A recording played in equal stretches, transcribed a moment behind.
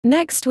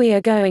Next we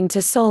are going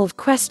to solve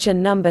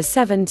question number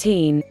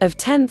 17 of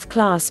 10th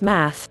class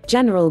math,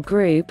 general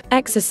group,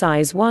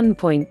 exercise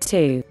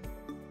 1.2.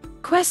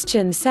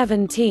 Question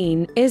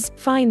 17 is,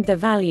 find the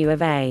value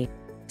of a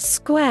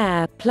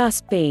square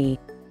plus b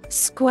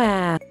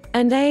square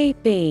and a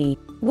b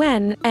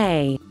when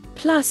a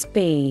plus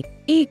b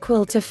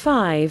equal to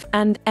 5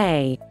 and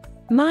a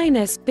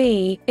minus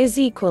b is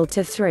equal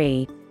to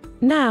 3.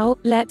 Now,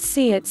 let's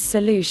see its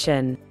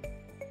solution.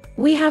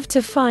 We have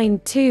to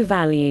find two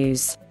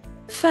values.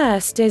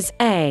 First is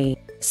a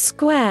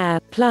square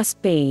plus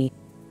b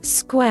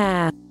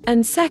square,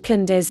 and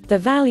second is the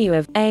value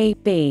of a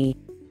b.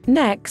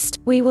 Next,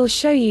 we will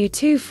show you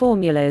two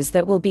formulas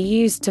that will be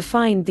used to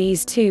find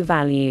these two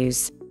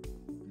values.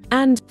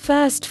 And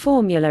first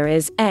formula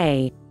is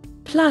a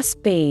plus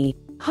b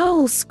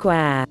whole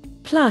square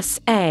plus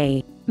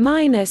a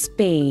minus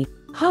b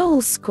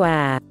whole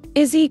square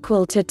is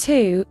equal to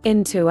 2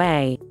 into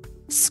a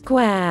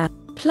square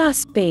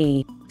plus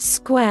b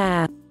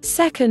square.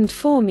 Second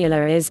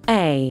formula is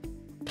a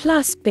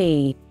plus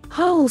b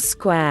whole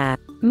square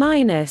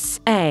minus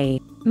a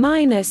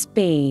minus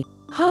b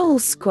whole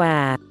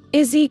square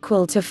is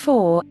equal to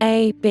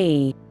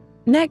 4ab.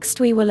 Next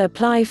we will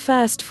apply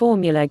first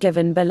formula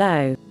given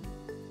below.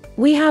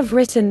 We have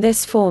written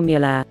this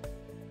formula.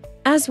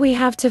 As we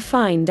have to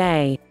find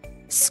a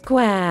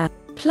square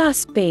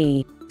plus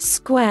b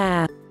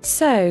square,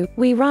 so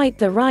we write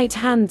the right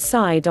hand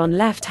side on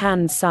left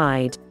hand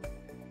side.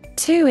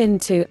 2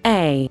 into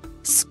a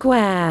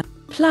square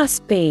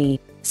plus b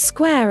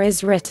square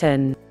is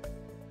written.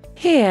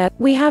 Here,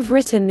 we have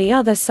written the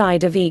other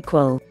side of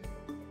equal.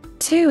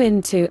 2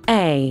 into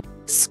a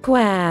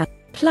square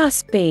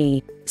plus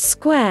b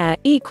square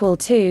equal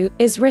to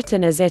is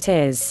written as it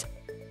is.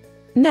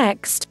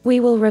 Next, we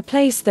will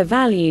replace the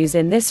values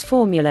in this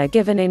formula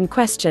given in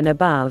question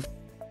above.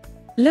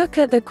 Look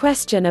at the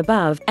question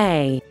above.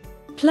 A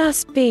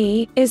plus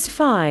b is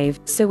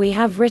 5, so we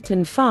have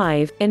written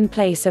 5 in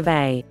place of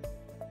a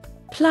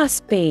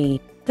plus b,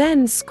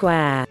 then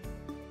square.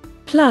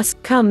 Plus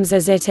comes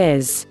as it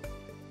is.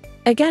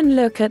 Again,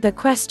 look at the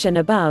question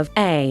above.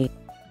 A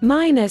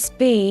minus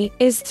b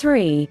is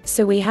 3,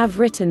 so we have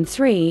written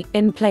 3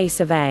 in place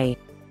of a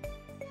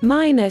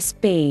minus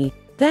b,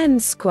 then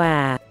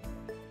square.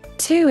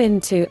 2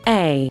 into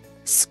a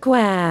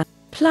square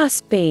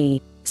plus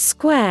b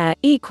square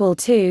equal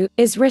to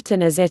is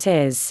written as it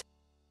is.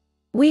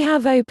 We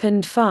have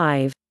opened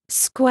 5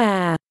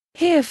 square.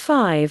 Here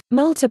 5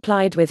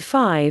 multiplied with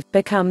 5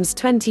 becomes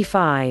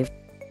 25,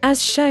 as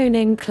shown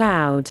in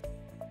cloud.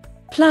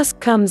 Plus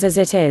comes as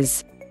it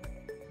is.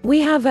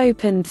 We have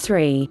opened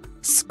 3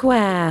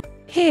 square.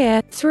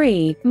 Here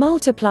 3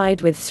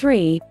 multiplied with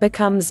 3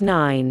 becomes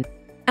 9,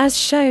 as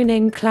shown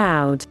in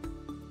cloud.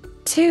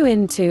 2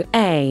 into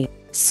a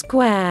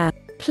square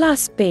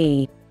plus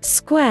b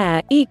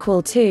square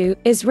equal to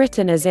is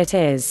written as it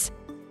is.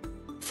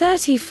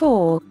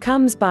 34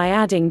 comes by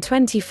adding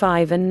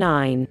 25 and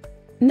 9.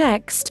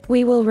 Next,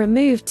 we will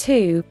remove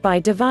 2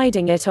 by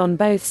dividing it on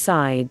both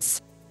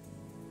sides.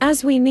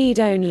 As we need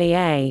only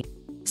a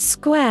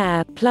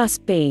square plus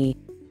b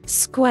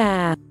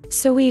square,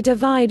 so we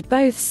divide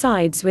both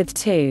sides with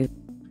 2.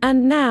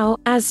 And now,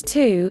 as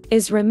 2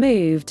 is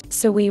removed,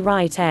 so we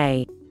write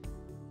a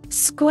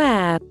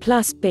square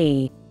plus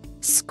b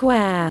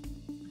square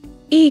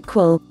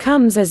equal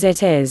comes as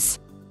it is.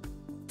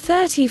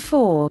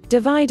 34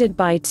 divided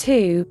by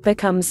 2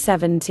 becomes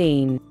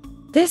 17.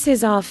 This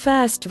is our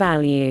first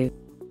value.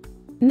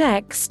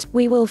 Next,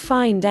 we will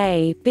find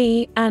a,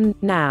 b, and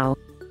now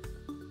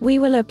we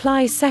will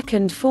apply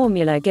second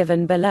formula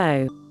given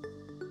below.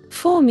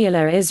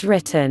 Formula is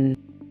written.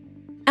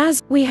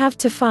 As we have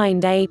to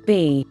find a,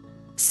 b,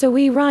 so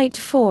we write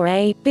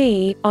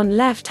 4ab on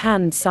left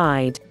hand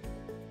side.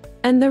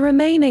 And the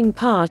remaining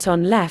part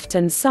on left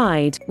hand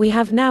side, we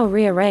have now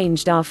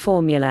rearranged our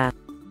formula.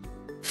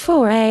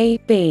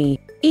 4ab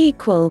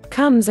equal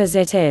comes as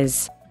it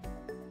is.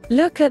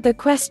 Look at the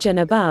question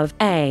above.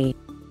 A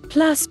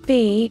plus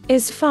b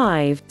is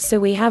 5, so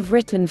we have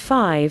written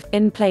 5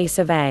 in place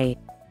of a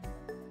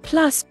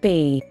plus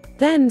b,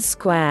 then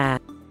square.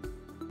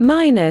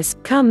 Minus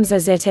comes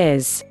as it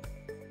is.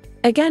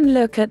 Again,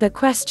 look at the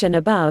question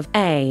above.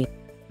 A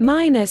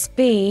minus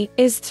b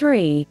is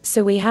 3,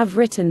 so we have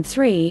written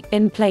 3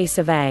 in place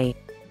of a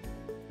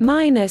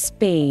minus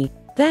b,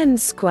 then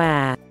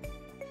square.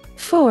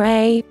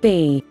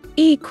 4ab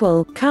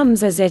equal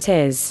comes as it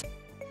is.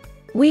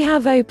 We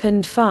have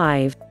opened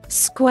 5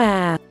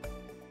 square.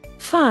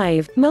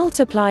 5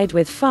 multiplied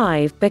with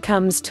 5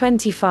 becomes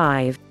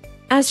 25,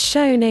 as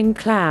shown in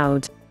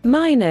cloud.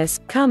 Minus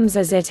comes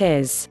as it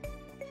is.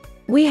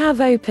 We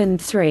have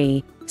opened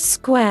 3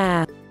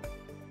 square.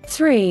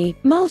 3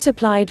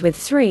 multiplied with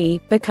 3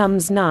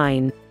 becomes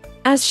 9,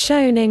 as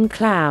shown in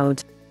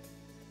cloud.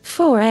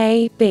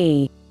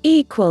 4ab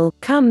equal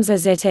comes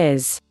as it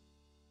is.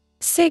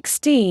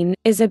 16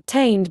 is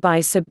obtained by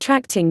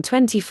subtracting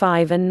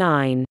 25 and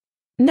 9.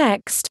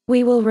 Next,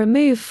 we will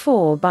remove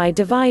 4 by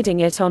dividing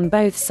it on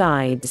both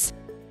sides.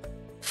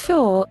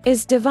 4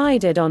 is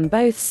divided on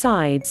both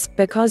sides,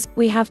 because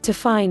we have to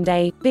find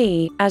a,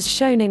 b, as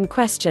shown in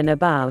question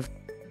above.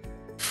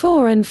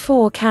 4 and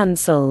 4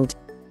 cancelled.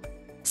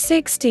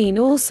 16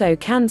 also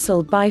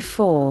cancelled by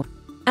 4.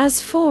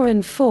 As 4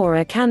 and 4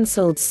 are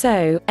cancelled,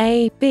 so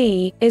a,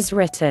 b, is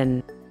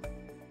written.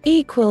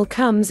 Equal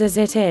comes as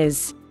it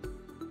is.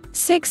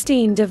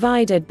 16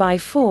 divided by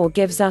 4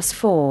 gives us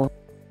 4.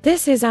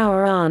 This is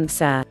our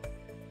answer.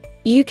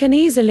 You can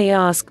easily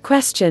ask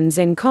questions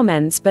in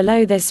comments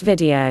below this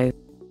video.